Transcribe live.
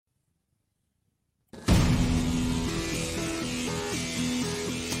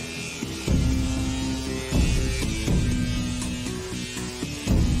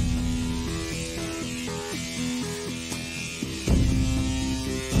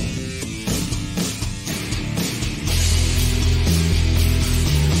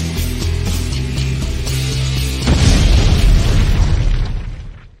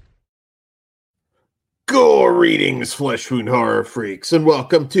Greetings, Flesh Wound Horror freaks, and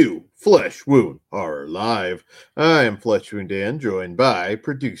welcome to Flesh Wound Horror Live. I am Flesh Wound Dan, joined by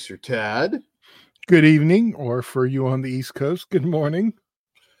producer Tad. Good evening, or for you on the East Coast, good morning.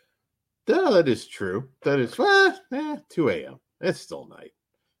 Yeah, that is true. That is 2 a.m. It's still night.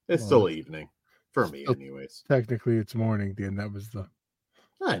 It's still evening. For me, anyways. Technically, it's morning, Dan. That was the...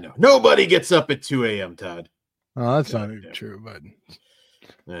 I know. Nobody gets up at 2 a.m., Todd. Oh, that's not even true, but...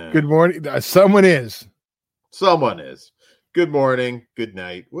 Good morning. Someone is. Someone is. Good morning, good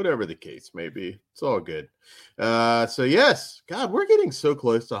night, whatever the case may be. It's all good. So yes, God, we're getting so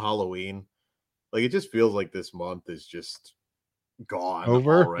close to Halloween. Like, it just feels like this month is just gone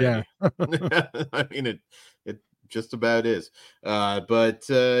over already. Yeah. I mean, it just about is. But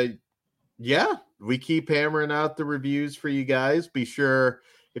yeah, we keep hammering out the reviews for you guys. Be sure,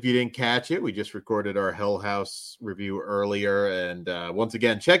 if you didn't catch it, we just recorded our Hell House review earlier. And once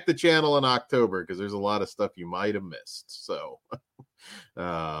again, check the channel in October because there's a lot of stuff you might have missed. So,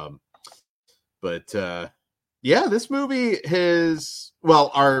 yeah, this movie has,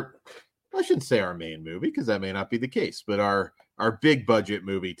 well, I shouldn't say our main movie because that may not be the case, but our big budget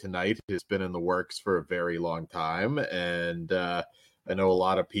movie tonight has been in the works for a very long time. And I know a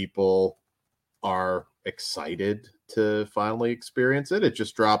lot of people are excited to finally experience it. It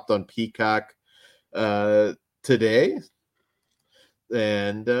just dropped on Peacock today.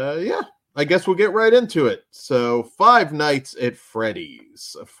 And yeah, I guess we'll get right into it. So Five Nights at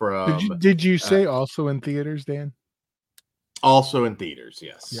Freddy's from... Did you say also in theaters, Dan? Also in theaters,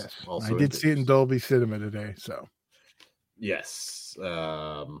 yes. Yes, also I did see it in Dolby Cinema today, so... Yes.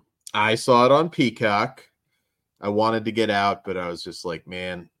 I saw it on Peacock. I wanted to get out, but I was just like,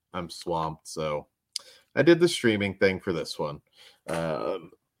 man, I'm swamped. So I did the streaming thing for this one. But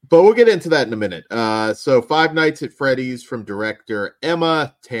we'll get into that in a minute. So Five Nights at Freddy's from director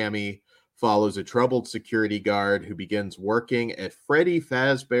Emma Tammy follows a troubled security guard who begins working at Freddy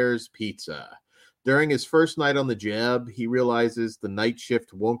Fazbear's Pizza. During his first night on the job, he realizes the night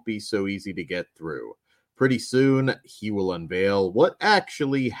shift won't be so easy to get through. Pretty soon, he will unveil what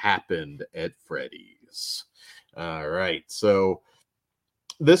actually happened at Freddy's. All right, so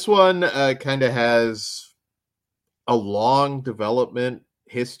this one kind of has a long development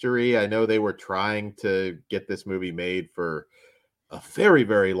history. I know they were trying to get this movie made for a very,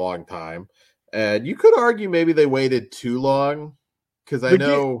 very long time. And you could argue maybe they waited too long because I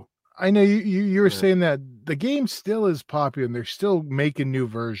know you were saying that the game still is popular and they're still making new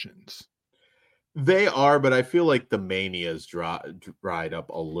versions. They are, but I feel like the mania's dried up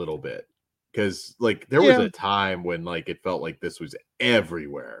a little bit because, like, there was a time when, like, it felt like this was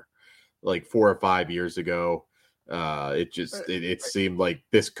everywhere. Like 4 or 5 years ago, it seemed like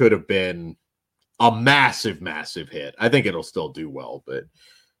this could have been a massive, massive hit. I think it'll still do well, but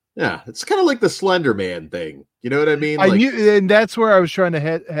yeah, it's kind of like the Slender Man thing. You know what I mean? And that's where I was trying to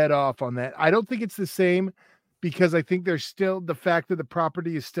head off on that. I don't think it's the same because I think there's still the fact that the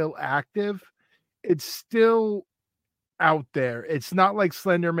property is still active. It's still out there. It's not like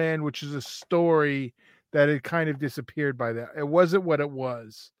Slender Man, which is a story that had kind of disappeared by that. It wasn't what it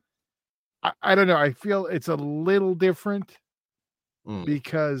was. I don't know. I feel it's a little different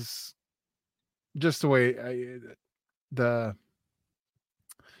because just the way the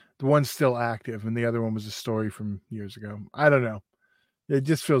one's still active and the other one was a story from years ago. I don't know. It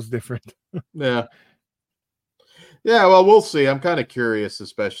just feels different. Yeah. Yeah, well, we'll see. I'm kind of curious,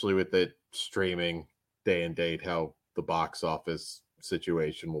 especially with it streaming day and date, how the box office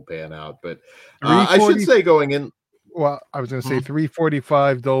situation will pan out. But I should say going in... Well, I was going to say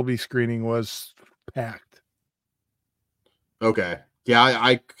 345 Dolby screening was packed. Okay. Yeah,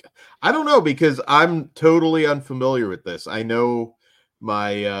 I don't know because I'm totally unfamiliar with this. I know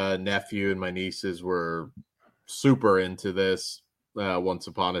my nephew and my nieces were super into this once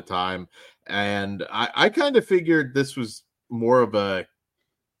upon a time. And I kind of figured this was more of a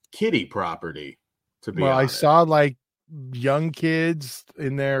kiddie property, to be honest. I saw like young kids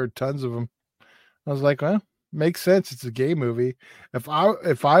in there, tons of them. I was like, well, makes sense. It's a gay movie. If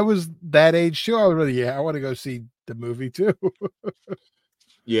I was that age too, I would really, I want to go see the movie too.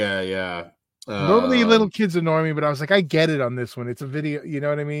 Yeah. Normally little kids annoy me, but I was like, I get it on this one. It's a video, you know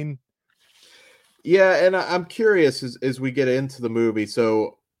what I mean? Yeah, and I'm curious as we get into the movie.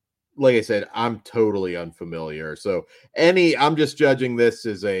 So, like I said, I'm totally unfamiliar. So I'm just judging this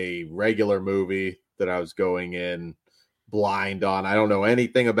as a regular movie that I was going in blind on. I don't know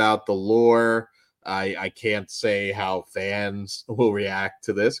anything about the lore. I can't say how fans will react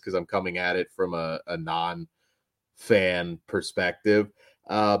to this because I'm coming at it from a non-fan perspective.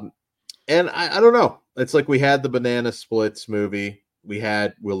 And I don't know. It's like we had the Banana Splits movie. We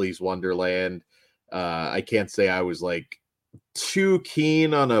had Willy's Wonderland. I can't say I was like too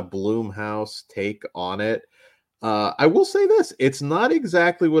keen on a Blumhouse take on it. I will say this, it's not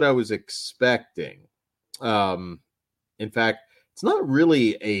exactly what I was expecting. In fact, it's not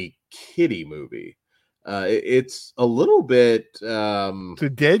really a kiddie movie. It's a little bit It's a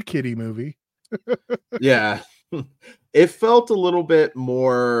dead kitty movie. yeah. It felt a little bit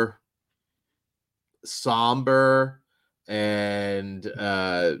more somber and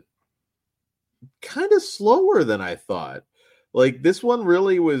kind of slower than I thought. Like this one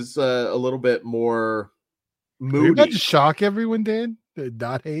really was a little bit more Are you about to moody. shock everyone, Dan? Did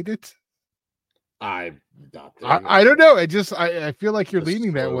not hate it? I'm not there I yet. don't know. I feel like you're Just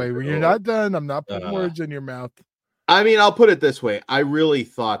leaning that so way. When you're good. not done, I'm not putting Uh, words in your mouth. I mean, I'll put it this way. I really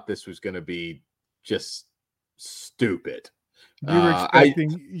thought this was going to be just stupid. You were I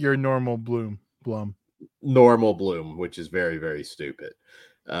expecting your normal Blum. normal Bloom, which is very, very stupid.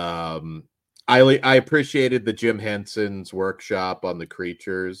 I appreciated the Jim Henson's workshop on the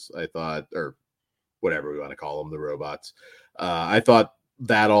creatures. I thought, or whatever we want to call them, the robots. I thought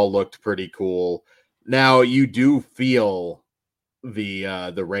that all looked pretty cool. Now you do feel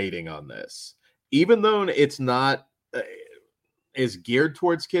the rating on this, even though it's not as geared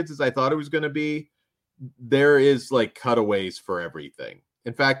towards kids as I thought it was going to be. There is like cutaways for everything.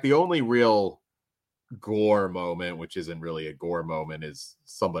 In fact, the only real gore moment, which isn't really a gore moment, is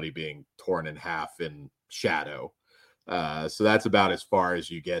somebody being torn in half in shadow. So that's about as far as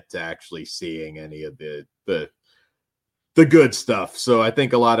you get to actually seeing any of the good stuff. So I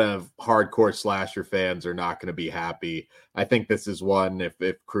think a lot of hardcore slasher fans are not going to be happy. I think this is one, if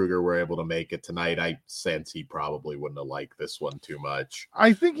Kruger were able to make it tonight, I sense he probably wouldn't have liked this one too much.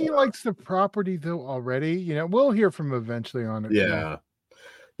 I think he likes the property though already. We'll hear from him eventually on it. Yeah.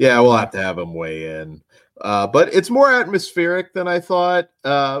 Yeah, we'll have to have him weigh in. But it's more atmospheric than I thought.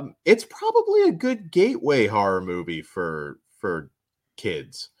 It's probably a good gateway horror movie for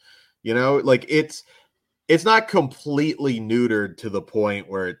kids. Like it's not completely neutered to the point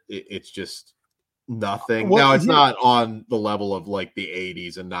where it's just nothing. Well, Now, it's not on the level of like the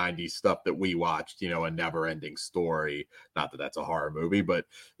 80s and 90s stuff that we watched, A Never Ending Story. Not that that's a horror movie, but,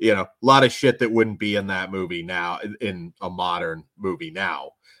 a lot of shit that wouldn't be in that movie now, in a modern movie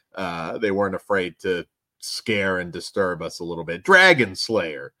now. They weren't afraid to scare and disturb us a little bit. Dragon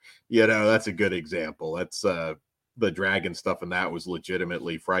Slayer, that's a good example. That's the dragon stuff, and that was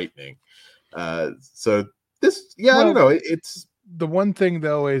legitimately frightening. So this, I don't know. It's the one thing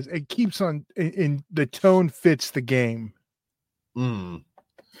though is it keeps on in the tone fits the game.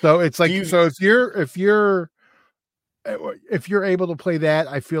 So it's like, so if you're able to play that,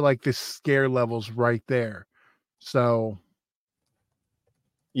 I feel like this scare level's right there. So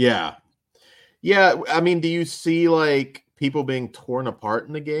yeah. I mean, do you see like people being torn apart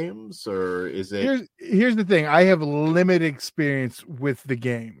in the games, or is it? Here's the thing. I have limited experience with the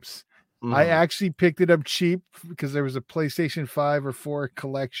games. I actually picked it up cheap because there was a PlayStation 5 or 4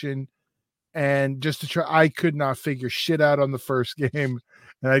 collection, and just to try, I could not figure shit out on the first game,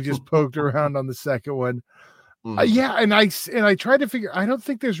 and I just poked around on the second one. Yeah, and I tried to figure. I don't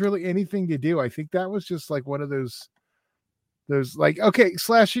think there's really anything to do. I think that was just like one of those like, okay,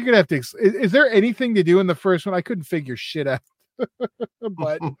 Slash, you're gonna have to. Is there anything to do in the first one? I couldn't figure shit out,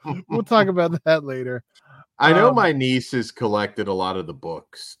 but we'll talk about that later. I know my niece has collected a lot of the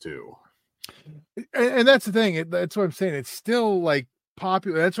books too. And that's the thing. That's what I'm saying. It's still like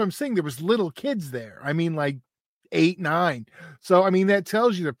popular. That's what I'm saying. There was little kids there. I mean, like 8, 9. So, I mean, that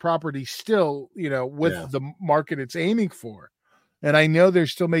tells you the property still, with the market it's aiming for. And I know they're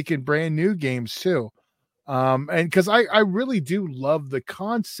still making brand new games too. And because I really do love the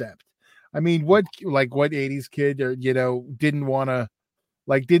concept. I mean, what 80s kid or, didn't want to,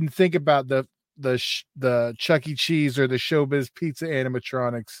 like, didn't think about the Chuck E. Cheese or the Showbiz Pizza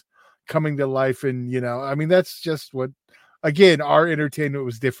animatronics coming to life. And, I mean, that's just what, again, our entertainment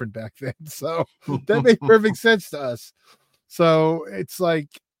was different back then. So that made perfect sense to us. So it's like,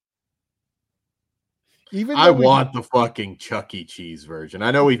 even I want the fucking Chuck E. Cheese version.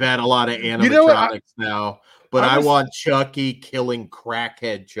 I know we've had a lot of animatronics now, but I want Chucky killing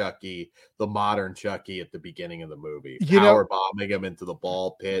crackhead Chucky, the modern Chucky at the beginning of the movie, power bombing him into the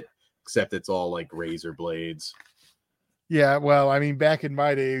ball pit, except it's all like razor blades. Yeah, well, I mean, back in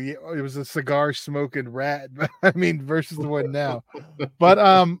my day, it was a cigar smoking rat. I mean, versus the one now. But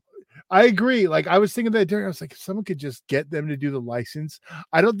I agree. Like, I was thinking that during, I was like, if someone could just get them to do the license.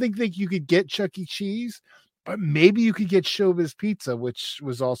 I don't think that you could get Chuck E. Cheese, but maybe you could get Showbiz Pizza, which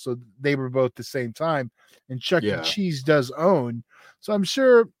was also, they were both the same time, and Chuck E. Cheese does own. So I'm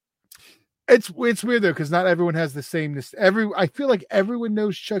sure. It's weird though, because not everyone has the same. I feel like everyone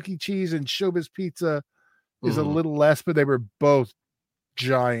knows Chuck E. Cheese and Showbiz Pizza is a little less, but they were both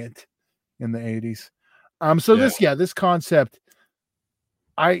giant in the 80s. So this concept,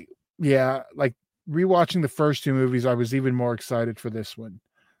 like rewatching the first two movies, I was even more excited for this one.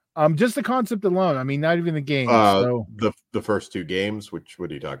 Just the concept alone. I mean, not even the game. So the first two games. What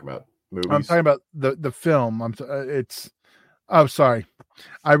are you talking about? Movies? I'm talking about the film. Sorry.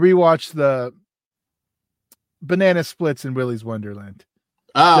 I rewatched the Banana Splits and Willy's Wonderland.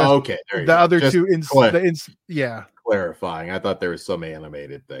 Oh, okay. There the other two, clarifying. I thought there was some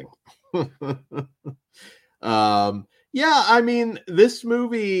animated thing. Yeah. I mean, this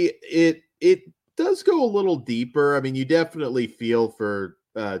movie it does go a little deeper. I mean, you definitely feel for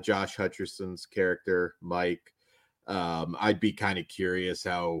Josh Hutcherson's character, Mike. I'd be kind of curious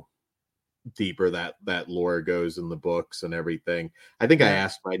how deeper that lore goes in the books and everything. I think I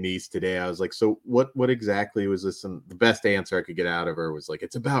asked my niece today, I was like, so what exactly was this? And the best answer I could get out of her was like,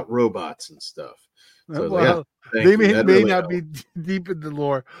 it's about robots and stuff. So they may really not be deep in the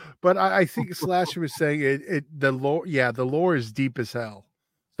lore, but I think Slasher was saying the lore is deep as hell.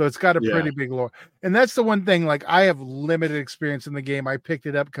 So it's got a pretty big lore. And that's the one thing, like, I have limited experience in the game. I picked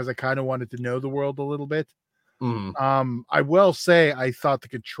it up because I kind of wanted to know the world a little bit. I will say I thought the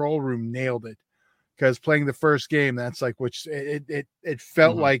control room nailed it, because playing the first game, that's like, which it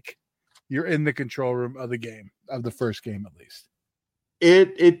felt like you're in the control room of the game, of the first game at least.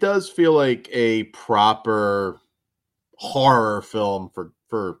 It does feel like a proper horror film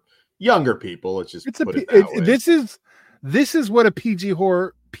for younger people. Let's just put it that way. This is what a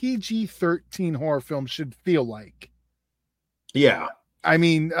PG-13 horror film should feel like. Yeah. I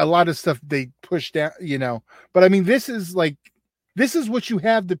mean, a lot of stuff they push down, but I mean, this is what you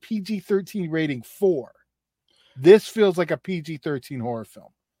have the PG-13 rating for. This feels like a PG-13 horror film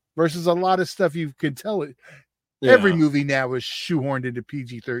versus a lot of stuff you could tell it. Yeah. Every movie now is shoehorned into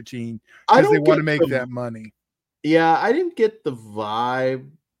PG-13 because they want to make that money. Yeah, I didn't get the vibe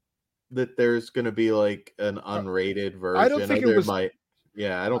that there's going to be like an unrated version. I don't think I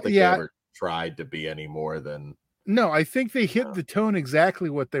don't think they ever tried to be any more than. No, I think they hit the tone exactly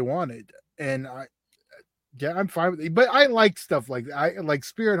what they wanted, and I'm fine with it. But I like stuff like that. I like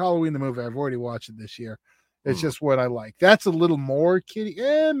Spirit Halloween the movie. I've already watched it this year. It's just what I like. That's a little more kiddie,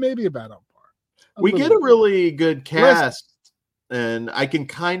 maybe about on par. We get a really good cast, and I can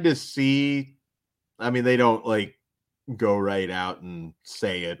kind of see. I mean, they don't like go right out and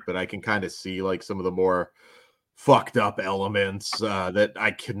say it, but I can kind of see like some of the more fucked up elements that I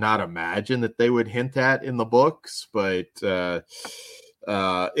could not imagine that they would hint at in the books, but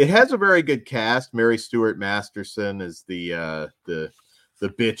it has a very good cast. Mary Stuart Masterson is the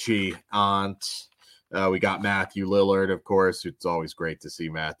bitchy aunt. We got Matthew Lillard, of course. It's always great to see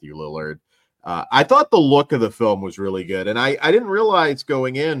Matthew Lillard. I thought the look of the film was really good, and I didn't realize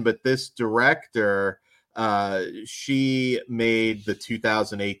going in, but this director, she made the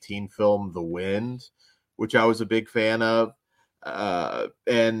 2018 film The Wind, which I was a big fan of.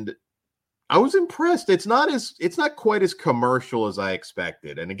 And I was impressed. It's not quite as commercial as I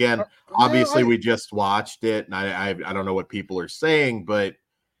expected. And again, obviously we just watched it, and I don't know what people are saying, but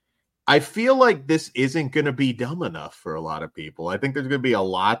I feel like this isn't going to be dumb enough for a lot of people. I think there's going to be a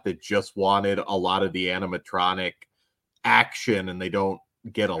lot that just wanted a lot of the animatronic action, and they don't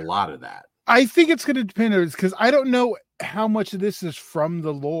get a lot of that. I think it's going to depend, because I don't know how much of this is from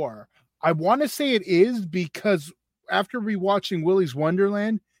the lore. I want to say it is, because after rewatching Willy's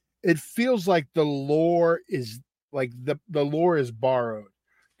Wonderland, it feels like the lore is like the lore is borrowed.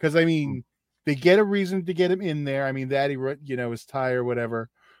 Because I mean, they get a reason to get him in there. I mean, that his tie or whatever.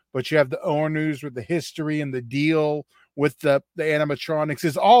 But you have the owners with the history and the deal with the animatronics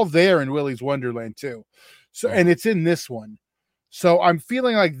is all there in Willy's Wonderland too. So, and it's in this one. So I'm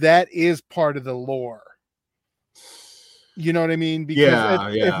feeling like that is part of the lore. You know what I mean?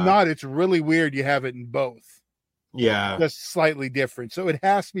 Because if not, it's really weird you have it in both. Yeah. Just slightly different. So it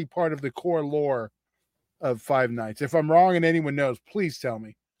has to be part of the core lore of Five Nights. If I'm wrong and anyone knows, please tell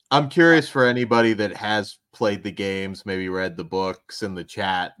me. I'm curious for anybody that has played the games, maybe read the books in the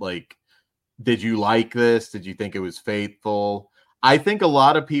chat. Like, did you like this? Did you think it was faithful? I think a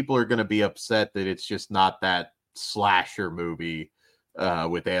lot of people are going to be upset that it's just not that slasher movie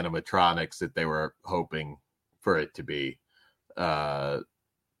with animatronics that they were hoping for it to be.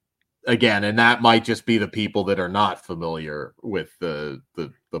 Again, and that might just be the people that are not familiar with the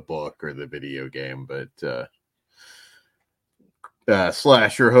book or the video game, but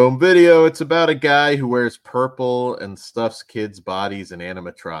Slasher Home Video. It's about a guy who wears purple and stuffs kids' bodies in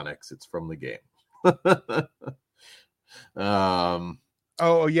animatronics. It's from the game.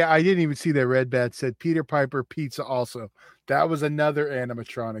 Oh yeah, I didn't even see that. Red Bat said Peter Piper Pizza also. That was another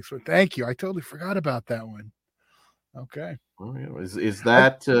animatronics. So thank you. I totally forgot about that one. Okay. Oh, yeah. Is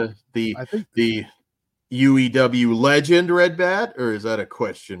that I think the UEW legend Red Bat, or is that a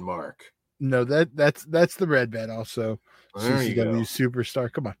question mark? no, that's the Red Bat also. There you go. CCW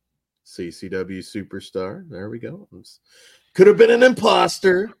superstar. Come on. CCW superstar. There we go. Could have been an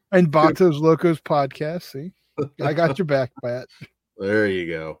imposter. And Batos Locos podcast. See, I got your back, Pat. There you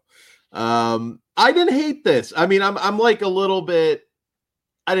go. I didn't hate this. I mean, I'm like a little bit.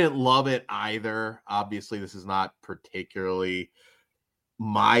 I didn't love it either. Obviously, this is not particularly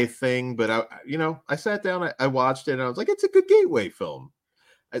my thing, but I sat down, I watched it, and I was like, it's a good gateway film.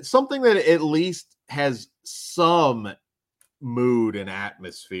 It's something that at least has some mood and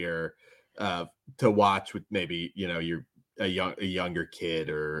atmosphere to watch with maybe you're a younger kid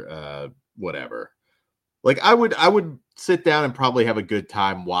or whatever. Like I would sit down and probably have a good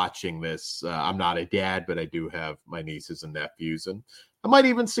time watching this. I'm not a dad, but I do have my nieces and nephews, and I might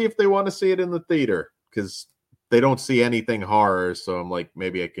even see if they want to see it in the theater because they don't see anything horror. So I'm like,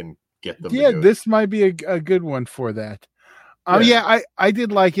 maybe I can get them. Yeah, this might be a good one for that. I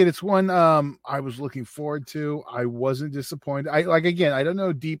did like it. It's one I was looking forward to. I wasn't disappointed. I don't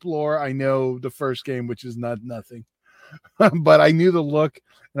know deep lore. I know the first game, which is nothing, but I knew the look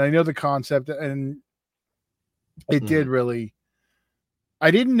and I know the concept, and it did really. I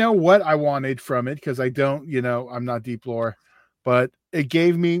didn't know what I wanted from it because I don't, I'm not deep lore, but it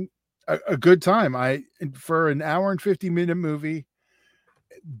gave me a good time. For an hour and 50-minute movie,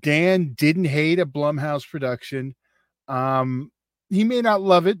 Dan didn't hate a Blumhouse production. He may not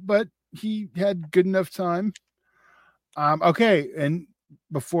love it, but he had good enough time. Okay, and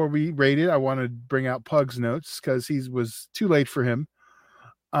before we rate it, I want to bring out Pug's notes because he was too late for him.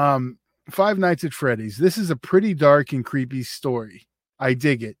 Five Nights at Freddy's. This is a pretty dark and creepy story. I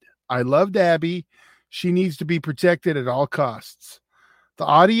dig it. I loved Abby. She needs to be protected at all costs. The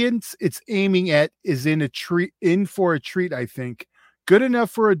audience it's aiming at is in for a treat, I think. Good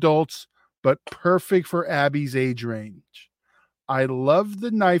enough for adults, but perfect for Abby's age range. I love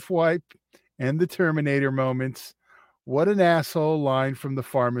the knife wipe and the Terminator moments. What an asshole line from the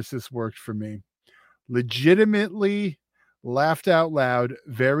pharmacist worked for me. Legitimately laughed out loud.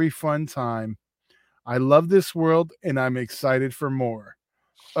 Very fun time. I love this world and I'm excited for more.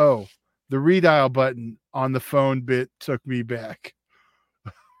 Oh, the redial button on the phone bit took me back.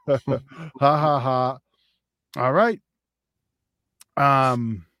 Ha ha ha. All right.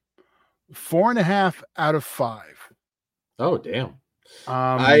 4.5 out of 5. Oh, damn.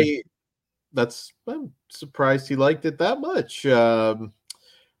 I'm surprised he liked it that much. You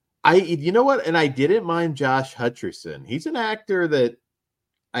know what? And I didn't mind Josh Hutcherson. He's an actor that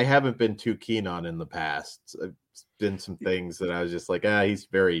I haven't been too keen on in the past. I've been some things that I was just like, he's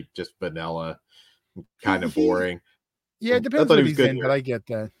very just vanilla, kind of boring. Yeah, it depends what he's in, but I get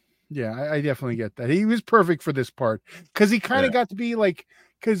that. Yeah, I definitely get that. He was perfect for this part because he kind of got to be like,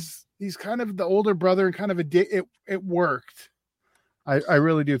 because he's kind of the older brother and kind of it worked. I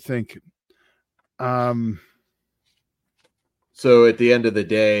really do think. So at the end of the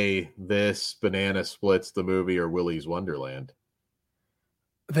day, this Banana Splits the movie or Willy's Wonderland?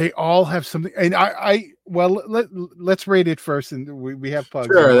 They all have something, and let's rate it first, and we have Pugs.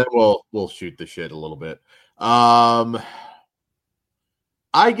 Sure, then we'll shoot the shit a little bit.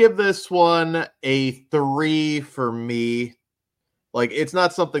 I give this one a 3 for me. Like, it's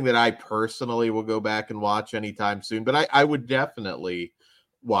not something that I personally will go back and watch anytime soon, but I would definitely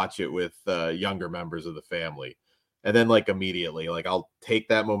watch it with younger members of the family. And then, like, immediately, like, I'll take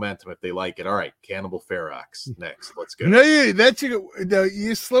that momentum if they like it. All right, Cannibal Ferox next. Let's go. No,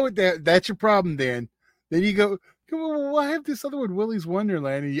 you slow it down. That's your problem, Dan. Then you go, well, I have this other one, Willy's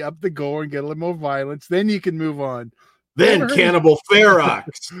Wonderland, and you up the gore and get a little more violence. Then you can move on. Then Cannibal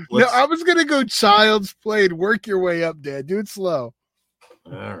Ferox. No, I was going to go Child's Play and work your way up, Dan. Do it slow.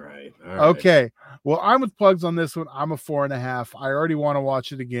 All right. Okay. Well, I'm with Plugs on this one. I'm a 4.5. I already want to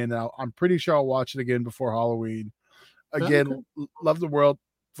watch it again. Now, I'm pretty sure I'll watch it again before Halloween. Again, love the world.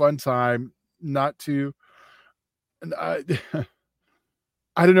 Fun time. Not too. I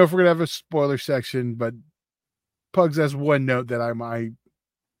don't know if we're going to have a spoiler section, but Pugs has one note that I'll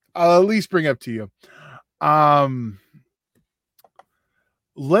at least bring up to you.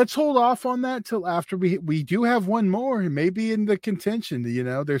 Let's hold off on that till after we do have one more, maybe in the contention.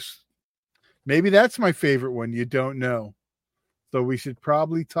 Maybe that's my favorite one. You don't know, so we should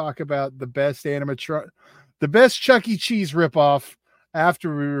probably talk about the best the best Chuck E. Cheese ripoff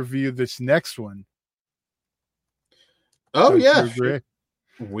after we review this next one. Oh, yeah.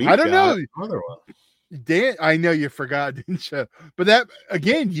 I don't know. Another one. Dan, I know you forgot, didn't you? But that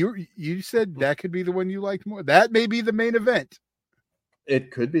again, you said that could be the one you liked more. That may be the main event.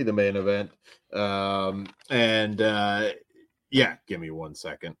 It could be the main event. Yeah, give me 1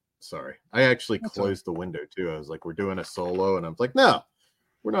 second. Sorry. I actually closed the window too. I was like, we're doing a solo, and I was like, no,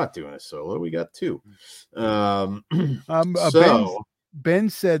 we're not doing a solo. We got two. So Ben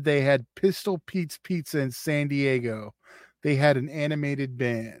said they had Pistol Pete's Pizza in San Diego. They had an animated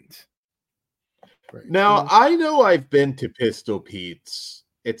band. Right. Now, I know I've been to Pistol Pete's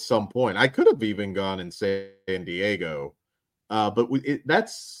at some point. I could have even gone in San Diego, but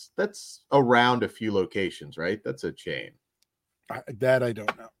that's around a few locations, right? That's a chain. That I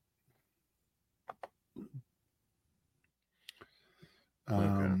don't know.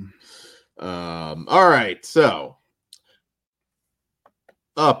 Okay. All right. So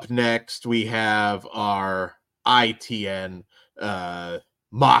up next, we have our ITN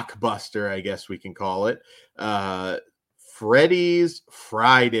mockbuster, I guess we can call it. Freddy's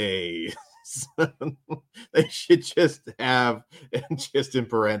Fridays. They should just have, just in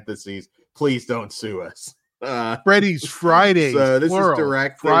parentheses, please don't sue us. Freddy's Fridays. So this plural. is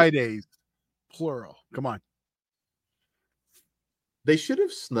directed. Fridays, plural. Come on. They should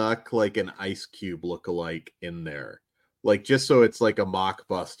have snuck like an Ice Cube lookalike in there, like just so it's like a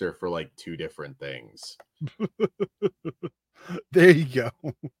mockbuster for like two different things. There you go.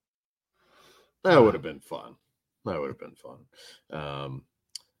 That would have been fun.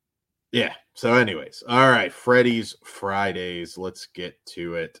 Yeah. So anyways, all right. Freddy's Fridays. Let's get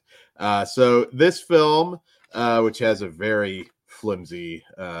to it. So this film, which has a very flimsy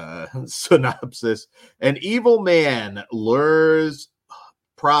synopsis, an evil man lures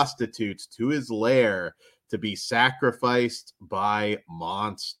prostitutes to his lair to be sacrificed by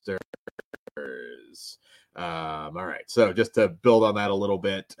monsters. All right. So just to build on that a little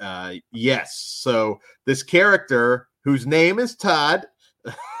bit, yes. So this character whose name is Todd,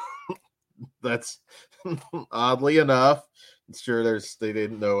 that's oddly enough. I'm sure they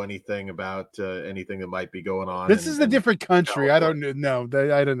didn't know anything about anything that might be going on. This is a different country. California. I don't know.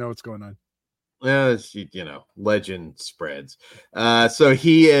 I don't know what's going on. Legend spreads. So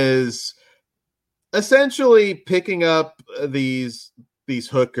he is essentially picking up these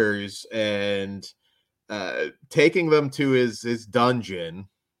hookers and taking them to his dungeon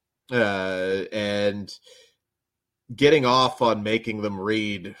and getting off on making them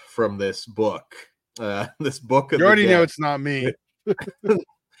read from this book. This book of you already know it's not me.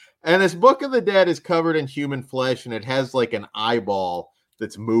 And this Book of the Dead is covered in human flesh, and it has like an eyeball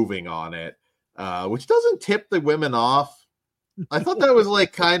that's moving on it, which doesn't tip the women off. I thought that was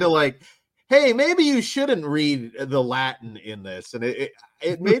like kind of like, hey, maybe you shouldn't read the Latin in this. And it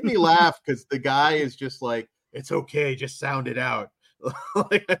made me laugh because the guy is just like, it's okay, just sound it out.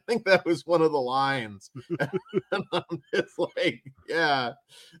 Like, I think that was one of the lines. And I'm just like, yeah.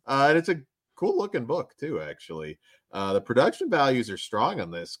 And it's a cool looking book too, actually. The production values are strong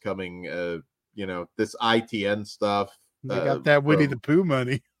on this coming, this ITN stuff. They got that Winnie the Pooh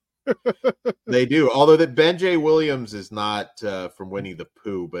money. They do, although that Ben J. Williams is not from Winnie the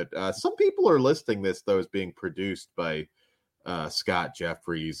Pooh, but some people are listing this though as being produced by Scott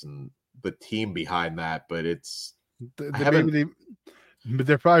Jeffries and the team behind that. But it's but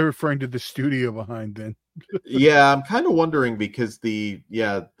they're probably referring to the studio behind then. Yeah, I'm kind of wondering because the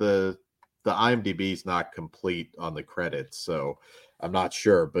IMDb is not complete on the credits, so I'm not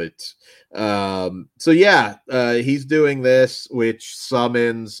sure, but he's doing this, which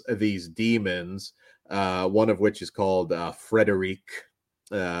summons these demons, one of which is called Frederick,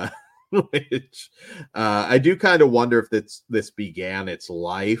 which I do kind of wonder if this began its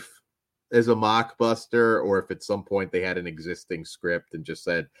life as a mockbuster, or if at some point they had an existing script and just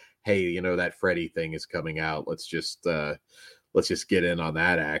said, hey, that Freddy thing is coming out. Let's just get in on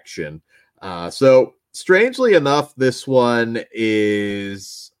that action. So strangely enough, this one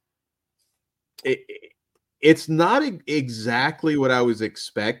is it's not exactly what I was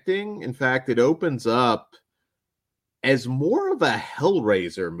expecting. In fact, it opens up as more of a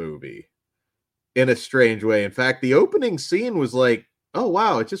Hellraiser movie in a strange way. In fact, the opening scene was like, oh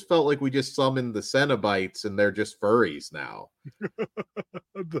wow, it just felt like we just summoned the Cenobites and they're just furries now.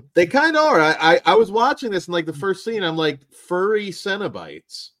 They kind of are. I was watching this and like the first scene, I'm like, furry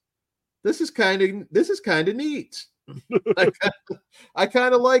Cenobites. This is kind of neat. I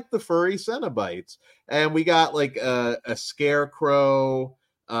kind of like the furry Cenobites. And we got like a scarecrow.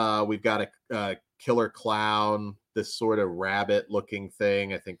 We've got a killer clown, this sort of rabbit looking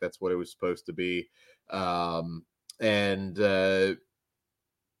thing. I think that's what it was supposed to be. And I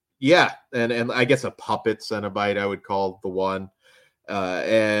guess a puppet Cenobite, I would call the one.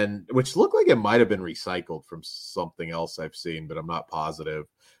 and which looked like it might have been recycled from something else I've seen, but I'm not positive.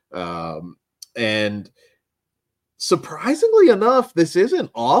 And surprisingly enough, this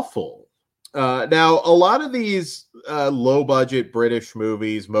isn't awful. Now, a lot of these low budget British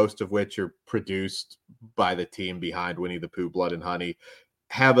movies, most of which are produced by the team behind Winnie the Pooh, Blood and Honey,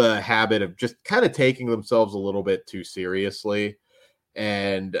 have a habit of just kind of taking themselves a little bit too seriously.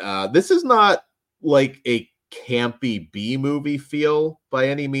 And this is not like a campy B movie feel by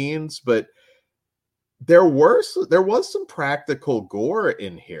any means, but there was some practical gore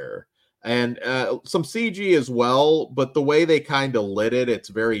in here and some CG as well, but the way they kind of lit it, it's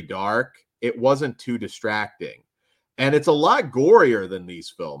very dark. It wasn't too distracting. And it's a lot gorier than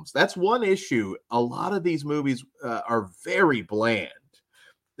these films. That's one issue. A lot of these movies are very bland.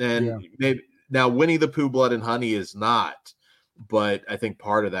 And maybe now Winnie the Pooh, Blood and Honey is not, but I think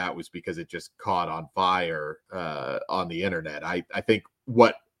part of that was because it just caught on fire on the internet. I think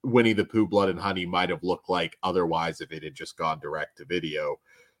what Winnie the Pooh, Blood and Honey might have looked like otherwise if it had just gone direct to video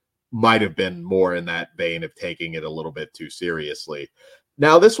might have been more in that vein of taking it a little bit too seriously.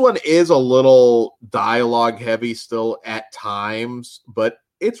 Now, this one is a little dialogue heavy still at times, but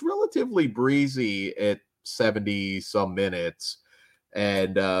it's relatively breezy at 70 some minutes.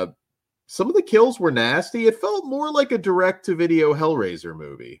 And some of the kills were nasty. It felt more like a direct to video Hellraiser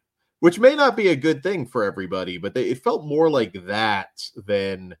movie, which may not be a good thing for everybody, but it felt more like that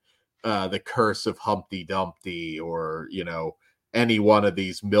than The Curse of Humpty Dumpty or, any one of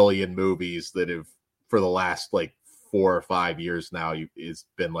these million movies that have, for the last like 4 or 5 years now, it's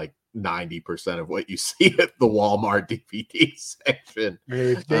been like 90% of what you see at the Walmart DVD section.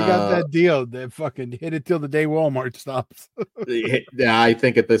 Hey, they got that deal. They fucking hit it till the day Walmart stops. Yeah, I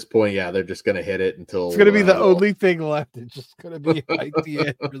think at this point, they're just going to hit it until it's going to be the only thing left. It's just going to be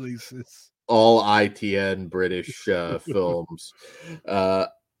ITN releases. All ITN British films.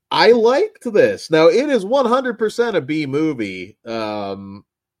 I liked this. Now, it is 100% a B movie.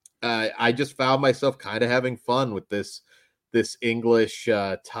 I just found myself kind of having fun with this English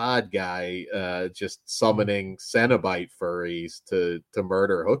Todd guy just summoning Cenobite furries to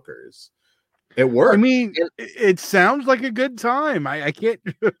murder hookers. It worked. I mean, it sounds like a good time. I can't.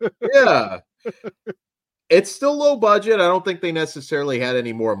 Yeah. It's still low budget. I don't think they necessarily had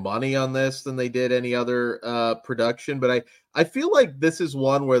any more money on this than they did any other production, but I feel like this is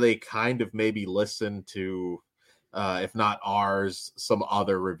one where they kind of maybe listened to, if not ours, some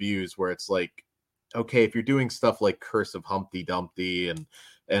other reviews where it's like, okay, if you're doing stuff like Curse of Humpty Dumpty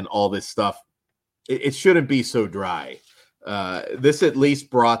and all this stuff, it shouldn't be so dry. This at least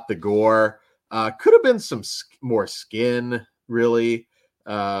brought the gore. Could have been some more skin, really.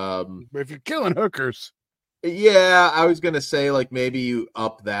 But if you're killing hookers. Yeah, I was going to say like maybe you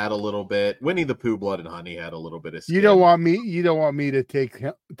up that a little bit. Winnie the Pooh, Blood and Honey had a little bit of skin. You don't want me to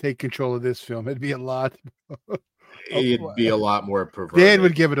take control of this film. It'd be a lot. It'd be a lot more perverted. Dan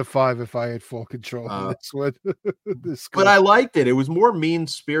would give it a 5 if I had full control of this one. But I liked it. It was more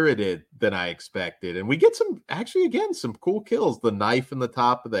mean-spirited than I expected. And we get some cool kills. The knife in the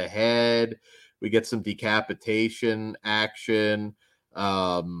top of the head. We get some decapitation action.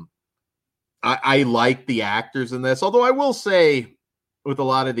 I like the actors in this. Although I will say, with a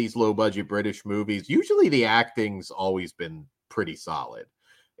lot of these low-budget British movies, usually the acting's always been pretty solid.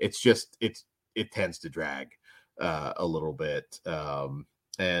 It's just, it tends to drag a little bit.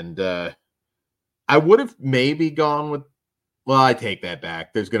 And I would have maybe gone with, well, I take that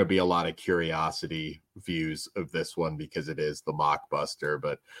back. There's going to be a lot of curiosity views of this one because it is the mockbuster,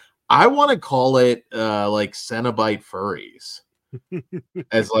 but I want to call it like Cenobite Furries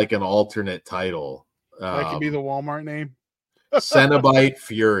as like an alternate title. That could be the Walmart name. Cenobite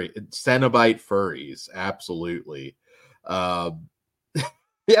Furries. Absolutely.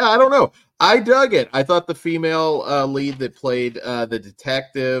 Yeah, I don't know. I dug it. I thought the female lead that played the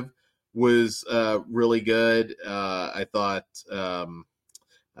detective was really good. I thought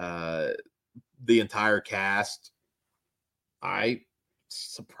the entire cast,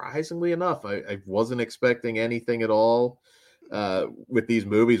 surprisingly enough, I wasn't expecting anything at all with these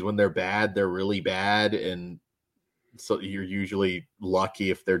movies. When they're bad, they're really bad. And so you're usually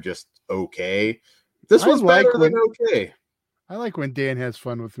lucky if they're just okay. This was better than okay. I like when Dan has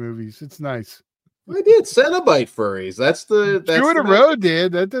fun with movies. It's nice. I did. Cenobite Furries. That's Two in a row,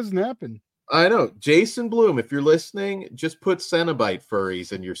 Dan. That doesn't happen. I know. Jason Blum, if you're listening, just put Cenobite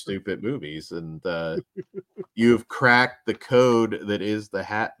Furries in your stupid movies, and you've cracked the code that is the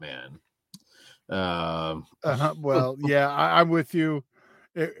Hat Man. Well, yeah, I'm with you.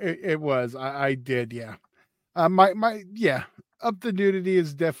 It was. I did. Yeah. Yeah. Up the nudity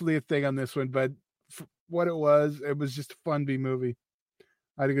is definitely a thing on this one, but for what it was just a fun B movie.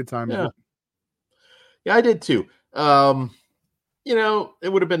 I had a good time with Yeah. it. Yeah, I did too.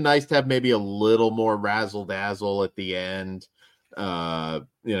 It would have been nice to have maybe a little more razzle dazzle at the end.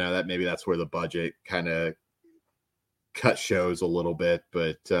 That maybe that's where the budget kind of cut shows a little bit,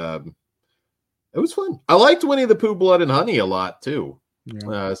 but it was fun. I liked Winnie the Pooh, Blood and Honey a lot too.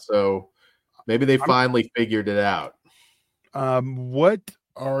 Yeah. So maybe they finally figured it out. What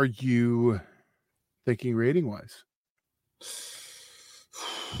are you thinking rating wise?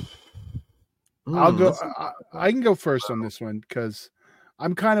 I'll go. I can go first on this one because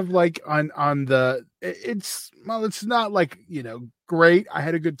I'm kind of like on the. It's not like great. I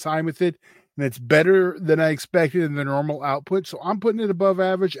had a good time with it, and it's better than I expected in the normal output. So I'm putting it above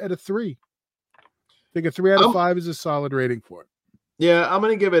average at a 3. I think a 3 out of 5 is a solid rating for it. Yeah, I'm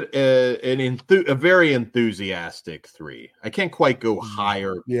going to give it a very enthusiastic 3. I can't quite go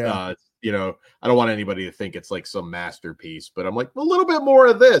higher. Yeah. I don't want anybody to think it's like some masterpiece, but I'm like a little bit more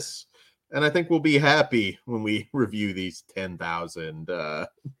of this. And I think we'll be happy when we review these 10,000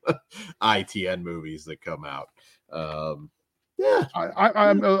 ITN movies that come out. Yeah.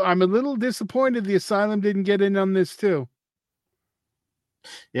 I'm a little disappointed the Asylum didn't get in on this too.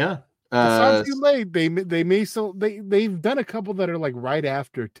 Yeah. It sounds too late. They've done a couple that are like right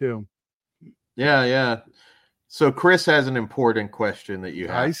after too. Yeah. So Chris has an important question that you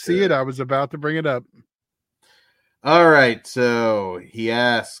have. I see it. I was about to bring it up. All right. So he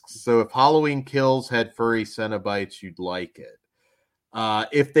asks, so if Halloween Kills had furry Cenobites, you'd like it.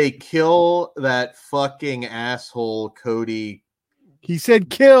 If they kill that fucking asshole Cody. He said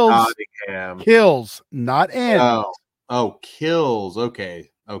kills. Nottingham. Kills, not end. Oh, kills. Okay.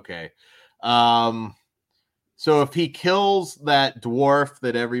 So if he kills that dwarf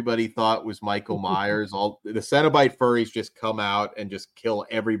that everybody thought was Michael Myers, all the Cenobite furries just come out and just kill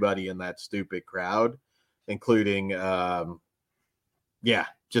everybody in that stupid crowd, including just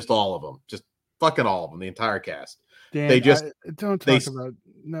all of them, just fucking all of them, the entire cast. Dan, don't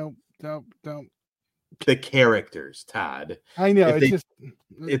the characters, Todd. I know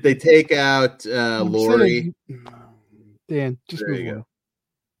if they take out Lori, Dan, just there move you on. go.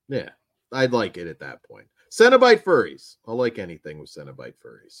 Yeah, I'd like it at that point. Cenobite furries. I'll like anything with Cenobite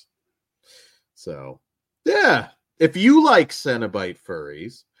furries. So, yeah. If you like Cenobite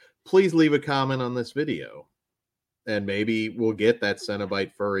furries, please leave a comment on this video. And maybe we'll get that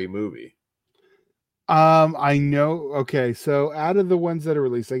Cenobite furry movie. I know. Okay, so out of the ones that are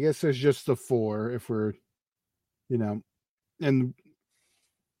released, I guess there's just the 4 if we're, and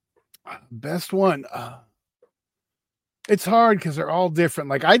best one. It's hard because they're all different.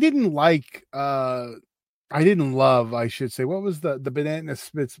 Like I didn't love, I should say. What was the Banana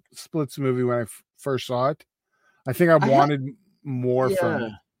Splits movie when I first saw it? I think I wanted more from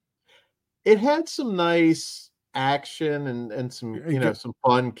it. It had some nice action and some some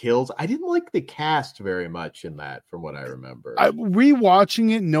fun kills. I didn't like the cast very much in that, from what I remember.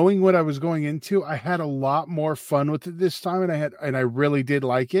 Rewatching it, knowing what I was going into, I had a lot more fun with it this time, and I really did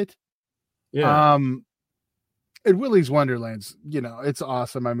like it. Yeah. And Willy's Wonderland's, it's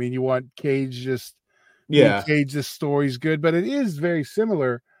awesome. I mean, you want Cage just Cage, the story's good, but it is very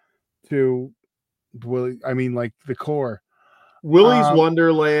similar to Willy. I mean, like the core. Willy's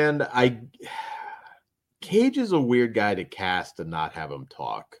Wonderland. Cage is a weird guy to cast and not have him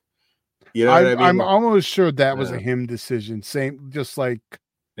talk. You know what I mean? I'm almost sure that was a him decision. Same, just like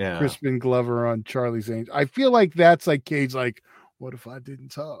Crispin Glover on Charlie's Angels. I feel like that's like Cage. Like, what if I didn't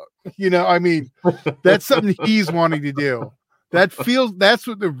talk? I mean, that's something he's wanting to do. That's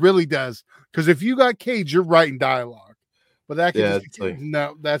what it really does. Because if you got Cage, you're writing dialogue. But that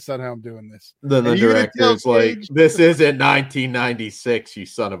no, that's not how I'm doing this. Then the director's like, this isn't 1996, you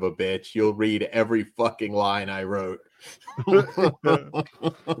son of a bitch. You'll read every fucking line I wrote.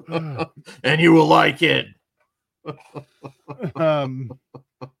 And you will like it.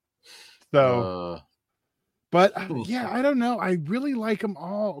 But yeah, I don't know. I really like them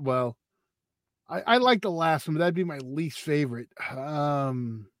all. Well, I like the last one, but that'd be my least favorite.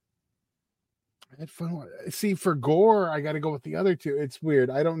 I had fun. See, for gore, I got to go with the other two. It's weird.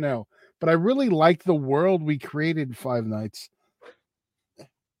 I don't know, but I really like the world we created in Five Nights.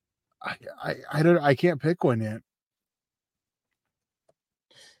 I can't pick one yet.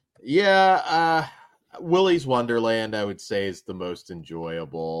 Yeah, Willy's Wonderland, I would say, is the most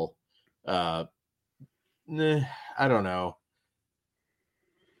enjoyable. I don't know.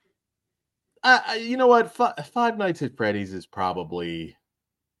 You know what? Five Nights at Freddy's is probably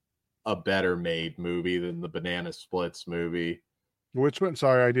a better made movie than the Banana Splits movie. Which one?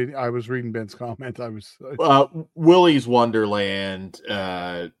 Sorry, I was reading Ben's comment. Willy's Wonderland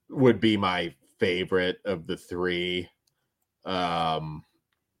would be my favorite of the three.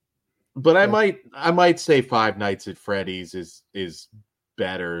 But I might say Five Nights at Freddy's is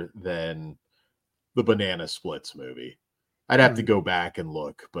better than the Banana Splits movie. I'd have to go back and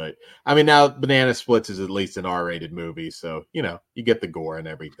look, but I mean, now Banana Splits is at least an R-rated movie, so you get the gore and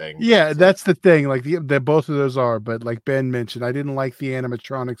everything. Yeah, that's the thing. Like both of those are, but like Ben mentioned, I didn't like the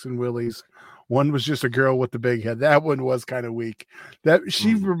animatronics in Willie's. One was just a girl with the big head. That one was kind of weak. That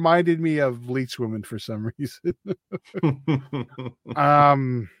she reminded me of Bleach Woman for some reason.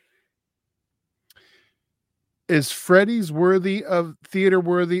 Is Freddy's theater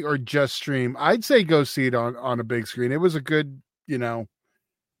worthy or just stream? I'd say go see it on a big screen. It was a good, a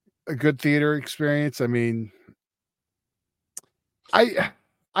good theater experience. I mean, I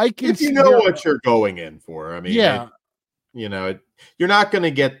can if you know what you're going in for. I mean, yeah, you're not going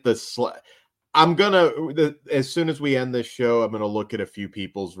to get the. As soon as we end this show, I'm gonna look at a few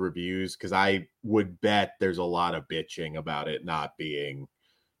people's reviews because I would bet there's a lot of bitching about it not being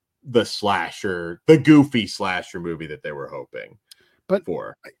the goofy slasher movie that they were hoping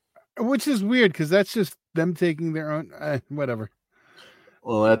for. Which is weird because that's just them taking their own whatever.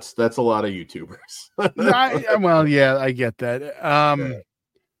 Well, that's a lot of YouTubers. I get that. Yeah.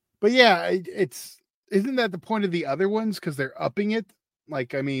 But yeah, isn't that the point of the other ones because they're upping it?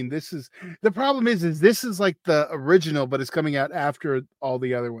 Like, I mean, this is the problem is this is like the original, but it's coming out after all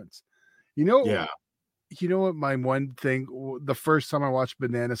the other ones. Yeah. You know what? My one thing, the first time I watched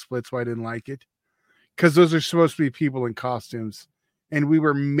Banana Splits, why I didn't like it, because those are supposed to be people in costumes, and we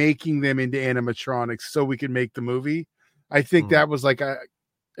were making them into animatronics so we could make the movie. I think that was like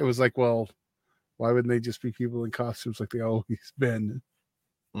it was like, well, why wouldn't they just be people in costumes like they always been?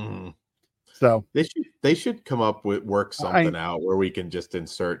 Mm-hmm. So they should come up with work something out where we can just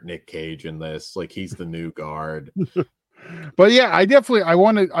insert Nick Cage in this, like he's the new guard. But yeah, I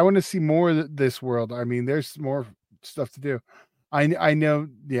want to see more of this world. I mean, there's more stuff to do. I know.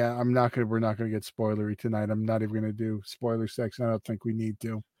 Yeah, we're not gonna get spoilery tonight. I'm not even gonna do spoiler section. I don't think we need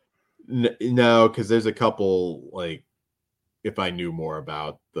to. No, because there's a couple, like, if I knew more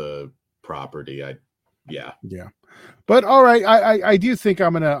about the property, yeah. But all right, I do think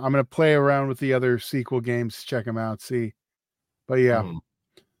I'm gonna play around with the other sequel games, check them out, see. But yeah.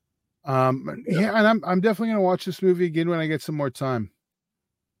 Yeah, and I'm definitely gonna watch this movie again when I get some more time.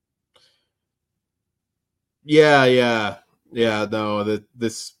 Yeah. No,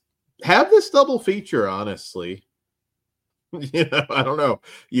 this double feature, honestly. I don't know.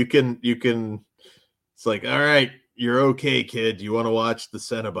 You can. It's like, all right, you're okay, kid. You want to watch the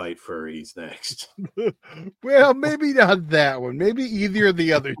Cenobite furries next? Well, maybe not that one. Maybe either of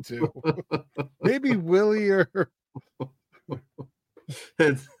the other two. Maybe Willie or.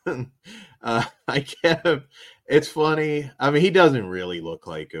 I can't. It's funny. I mean, he doesn't really look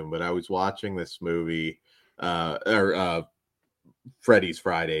like him, but I was watching this movie, Freddy's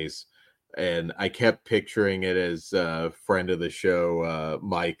Fridays, and I kept picturing it as friend of the show,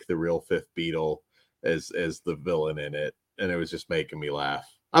 Mike, the real Fifth Beatle, as the villain in it, and it was just making me laugh.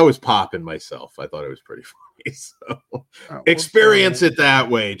 I was popping myself. I thought it was pretty funny. So experience it that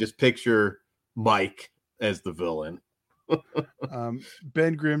way. Just picture Mike as the villain.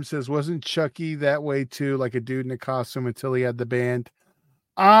 Ben Grimm says, wasn't Chucky that way too, like a dude in a costume until he had the band?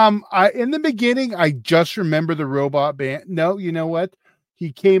 In the beginning, I just remember the robot band. No, you know what?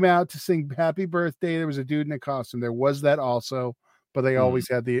 He came out to sing Happy Birthday. There was a dude in a costume. There was that also, but they always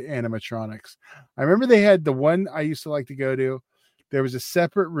had the animatronics. I remember they had the one I used to like to go to. There was a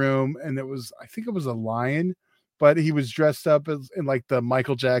separate room, and I think it was a lion, but he was dressed up in like the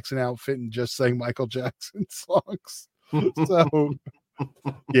Michael Jackson outfit and just sang Michael Jackson songs. So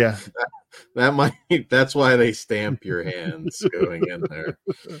yeah, that's why they stamp your hands going in there.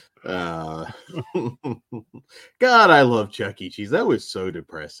 God, I love Chuck E. Cheese. That was so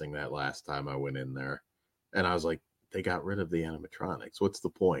depressing that last time I went in there, and I was like, they got rid of the animatronics. What's the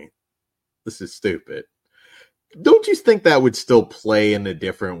point? This is stupid. Don't you think that would still play in a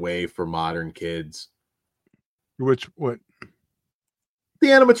different way for modern kids? What? The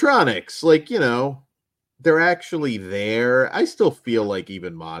animatronics, like, they're actually there. I still feel like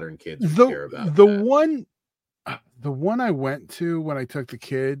even modern kids would care about the one I went to when I took the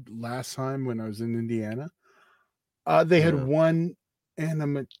kid last time when I was in Indiana. They had one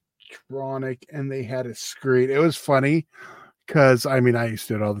animatronic and they had a screen. It was funny because I used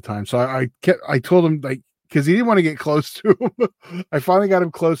to do it all the time. So I told him, like, because he didn't want to get close to him. I finally got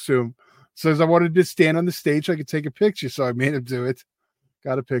him close to him. So I wanted to stand on the stage so I could take a picture. So I made him do it.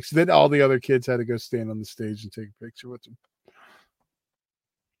 Got a picture. Then all the other kids had to go stand on the stage and take a picture with him.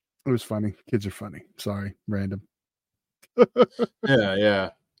 It was funny. Kids are funny. Sorry, random. Yeah.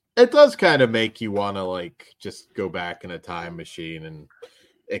 It does kind of make you want to, like, just go back in a time machine and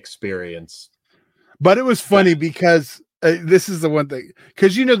experience. But it was funny because this is the one thing,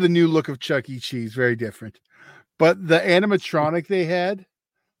 because you know the new look of Chuck E. Cheese, very different. But the animatronic they had,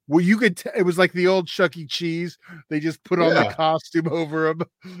 well, you could. It was like the old Chuck E. Cheese. They just put on the costume over him.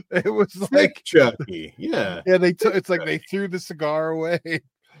 It was like Chucky. Yeah, yeah. They took. It's like they threw the cigar away,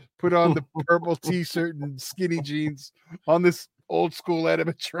 put on the purple T-shirt and skinny jeans on this old school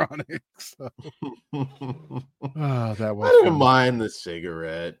animatronic. So. Oh, that was. I don't mind the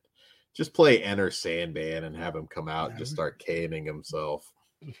cigarette. Just play Enter Sandman and have him come out and just start caning himself.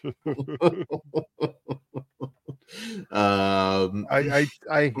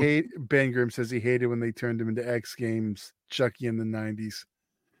 I hate. Ben Grimm says he hated when they turned him into X Games Chucky in the 90s.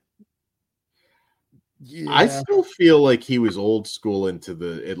 Yeah. I still feel like he was old school into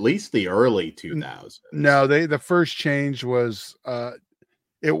at least the early 2000s. No, the first change was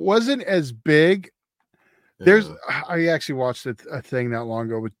it wasn't as big. I actually watched a thing not long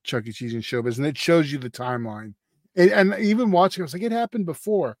ago with Chuck E. Cheese and Showbiz, and it shows you the timeline. And even watching, I was like, it happened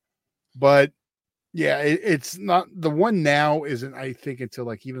before, but yeah, it's not the one now. Isn't I think until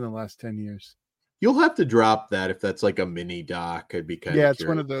like even the last 10 years. You'll have to drop that if that's like a mini doc. I'd be kind of it's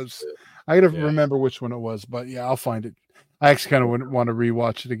one of those. I gotta remember which one it was, but yeah, I'll find it. I actually kind of wouldn't want to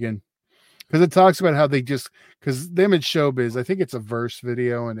rewatch it again because it talks about how they because them in Showbiz. I think it's a verse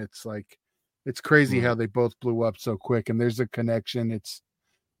video, and it's like. It's crazy how they both blew up so quick, and there's a connection. It's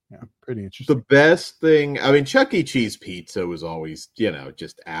pretty interesting. The best thing, I mean, Chuck E. Cheese pizza was always,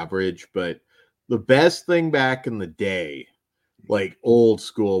 just average, but the best thing back in the day, like old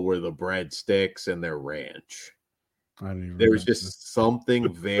school, were the breadsticks and their ranch. There was just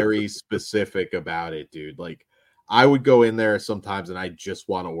something very specific about it, dude. Like, I would go in there sometimes, and I just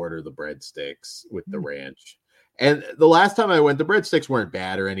want to order the breadsticks with the ranch. And the last time I went, the breadsticks weren't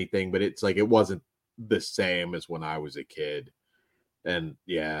bad or anything, but it's like it wasn't the same as when I was a kid. And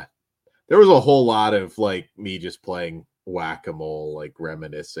yeah, there was a whole lot of like me just playing whack-a-mole, like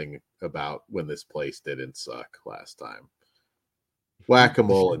reminiscing about when this place didn't suck last time.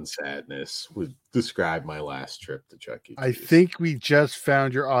 Whack-a-mole and sadness would describe my last trip to Chuck E. Cheese. I think we just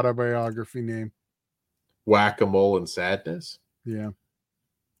found your autobiography name. Whack-a-mole and sadness? Yeah.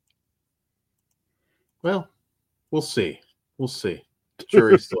 Well, we'll see.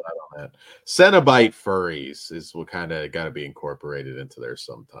 Jury's still out on that. Cenobite furries is what kind of got to be incorporated into there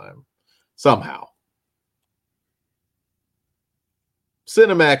somehow.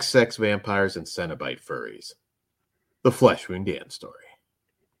 Cinemax sex vampires and Cenobite furries. The Flesh Wound Dan story.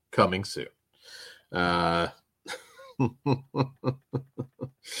 Coming soon. I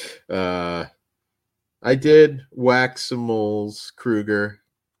did whack some moles, Kruger,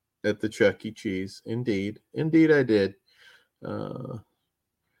 at the Chuck E. Cheese. Indeed I did.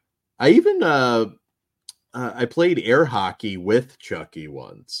 I even I played air hockey with Chucky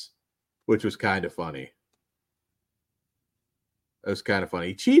once, which was kind of funny. It was kind of funny.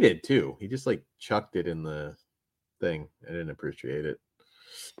 He cheated too. He just like chucked it in the thing. I didn't appreciate it.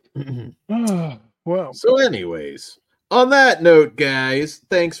 Well, so anyways, on that note, guys,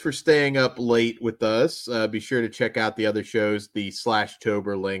 thanks for staying up late with us. Be sure to check out the other shows. The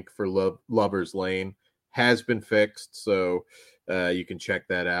 /Tober link for Lover's Lane has been fixed, so you can check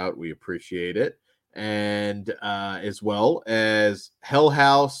that out. We appreciate it. And as well as Hell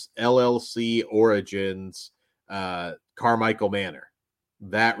House LLC Origins Carmichael Manor.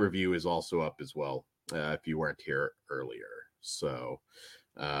 That review is also up as well if you weren't here earlier. So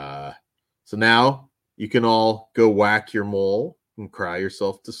now you can all go whack your mole and cry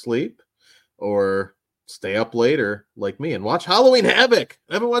yourself to sleep, or stay up later like me and watch Halloween Havoc.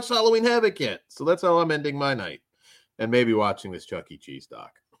 I haven't watched Halloween Havoc yet, so that's how I'm ending my night, and maybe watching this Chuck E. Cheese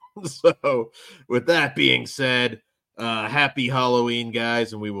doc. So with that being said, happy Halloween,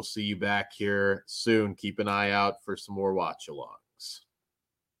 guys, and we will see you back here soon. Keep an eye out for some more watch-alongs.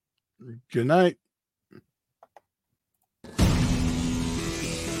 Good night.